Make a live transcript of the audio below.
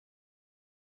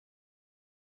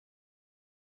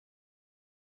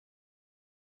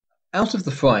Out of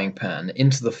the frying pan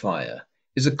into the fire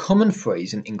is a common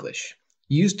phrase in English,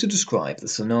 used to describe the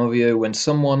scenario when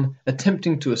someone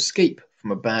attempting to escape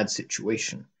from a bad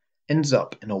situation ends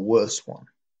up in a worse one.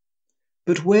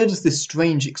 But where does this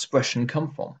strange expression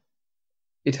come from?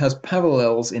 It has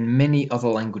parallels in many other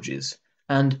languages,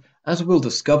 and, as we'll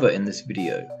discover in this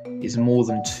video, is more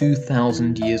than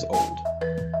 2,000 years old.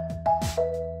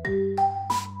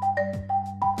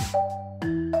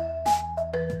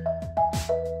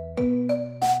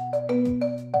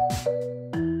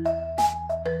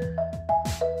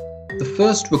 The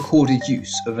first recorded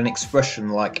use of an expression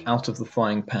like out of the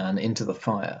frying pan into the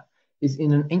fire is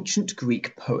in an ancient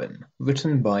Greek poem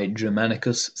written by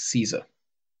Germanicus Caesar.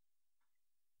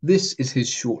 This is his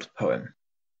short poem.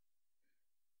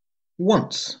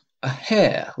 Once a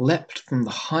hare leapt from the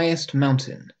highest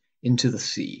mountain into the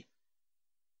sea,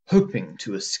 hoping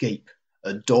to escape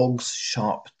a dog's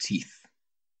sharp teeth.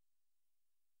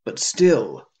 But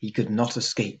still he could not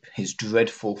escape his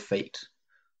dreadful fate,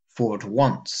 for at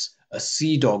once a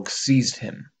sea-dog seized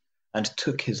him and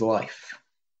took his life.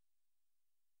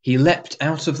 He leapt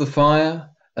out of the fire,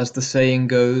 as the saying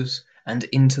goes, and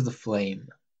into the flame.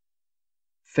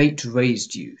 Fate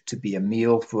raised you to be a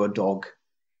meal for a dog,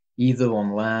 either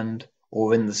on land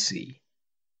or in the sea.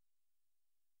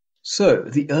 So,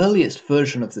 the earliest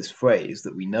version of this phrase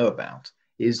that we know about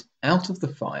is out of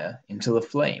the fire into the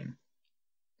flame.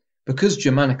 Because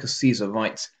Germanicus Caesar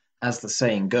writes, as the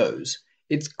saying goes,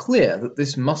 it's clear that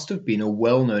this must have been a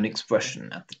well-known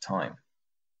expression at the time.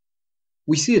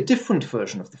 We see a different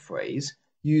version of the phrase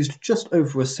used just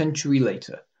over a century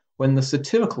later, when the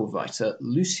satirical writer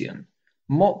Lucian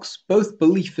mocks both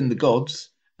belief in the gods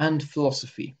and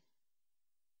philosophy.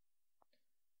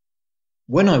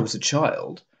 When I was a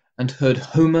child and heard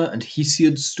Homer and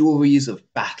Hesiod's stories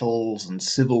of battles and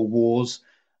civil wars,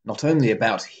 not only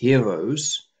about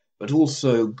heroes, but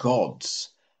also gods,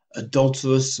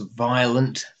 adulterous,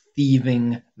 violent,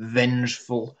 thieving,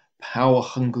 vengeful,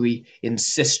 power-hungry,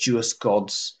 incestuous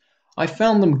gods, I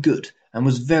found them good and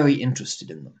was very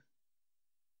interested in them.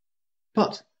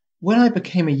 But when I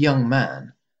became a young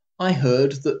man, I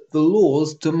heard that the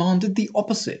laws demanded the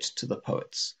opposite to the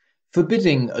poets,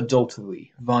 forbidding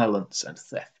adultery, violence, and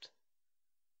theft.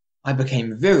 I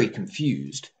became very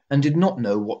confused and did not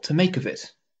know what to make of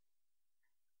it.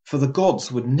 For the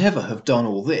gods would never have done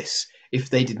all this if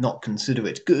they did not consider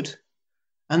it good,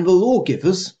 and the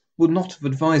lawgivers would not have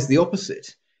advised the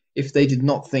opposite if they did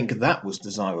not think that was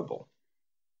desirable.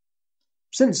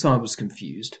 Since I was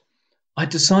confused, I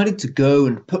decided to go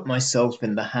and put myself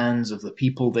in the hands of the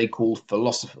people they called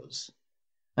philosophers,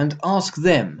 and ask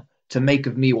them to make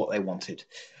of me what they wanted,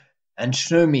 and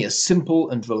show me a simple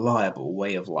and reliable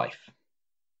way of life.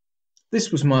 This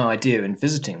was my idea in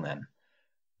visiting them,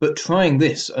 but trying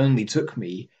this only took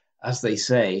me, as they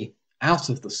say, out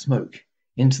of the smoke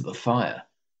into the fire.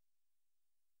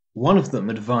 One of them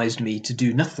advised me to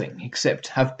do nothing except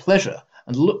have pleasure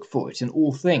and look for it in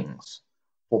all things,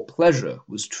 for pleasure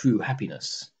was true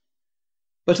happiness.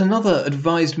 But another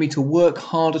advised me to work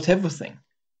hard at everything,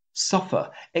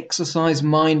 suffer, exercise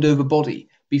mind over body,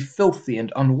 be filthy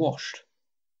and unwashed.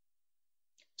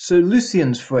 So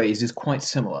Lucian's phrase is quite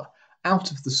similar,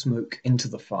 out of the smoke into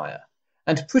the fire,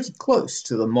 and pretty close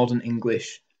to the modern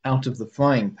English out of the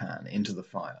frying pan into the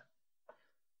fire.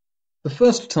 The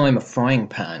first time a frying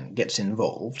pan gets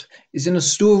involved is in a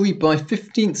story by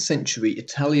 15th century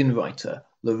Italian writer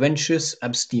Laurentius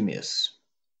Abstemius.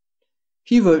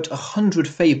 He wrote 100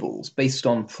 fables based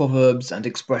on proverbs and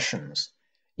expressions,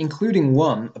 including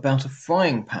one about a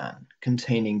frying pan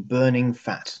containing burning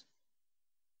fat.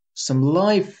 Some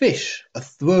live fish are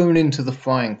thrown into the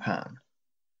frying pan,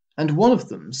 and one of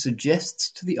them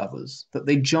suggests to the others that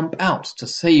they jump out to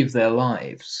save their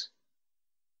lives.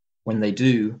 When they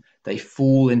do, they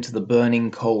fall into the burning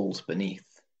coals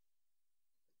beneath.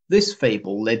 This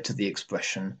fable led to the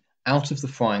expression out of the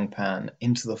frying pan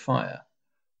into the fire,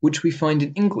 which we find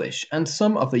in English and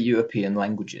some other European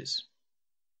languages.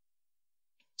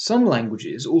 Some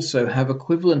languages also have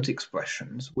equivalent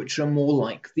expressions which are more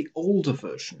like the older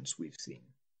versions we've seen.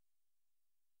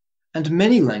 And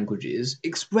many languages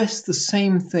express the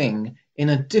same thing in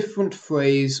a different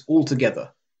phrase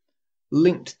altogether,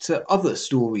 linked to other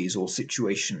stories or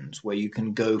situations where you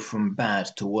can go from bad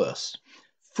to worse.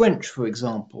 French, for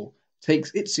example,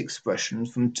 takes its expression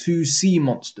from two sea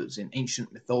monsters in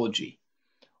ancient mythology,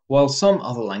 while some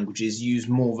other languages use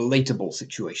more relatable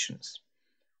situations.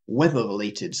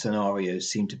 Weather-related scenarios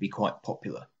seem to be quite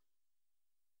popular.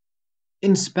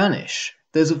 In Spanish,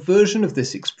 there's a version of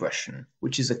this expression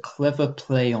which is a clever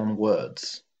play on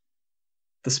words.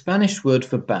 The Spanish word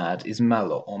for bad is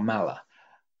malo or mala,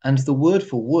 and the word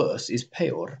for worse is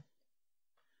peor.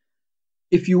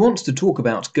 If you want to talk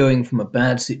about going from a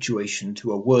bad situation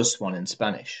to a worse one in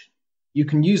Spanish, you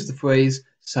can use the phrase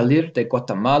salir de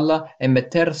Guatemala y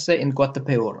meterse en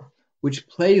Guatepeor, which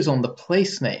plays on the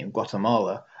place name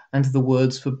Guatemala and the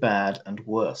words for bad and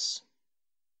worse.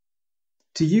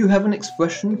 Do you have an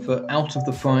expression for out of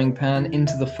the frying pan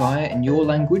into the fire in your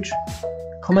language?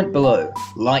 Comment below,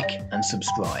 like and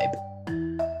subscribe.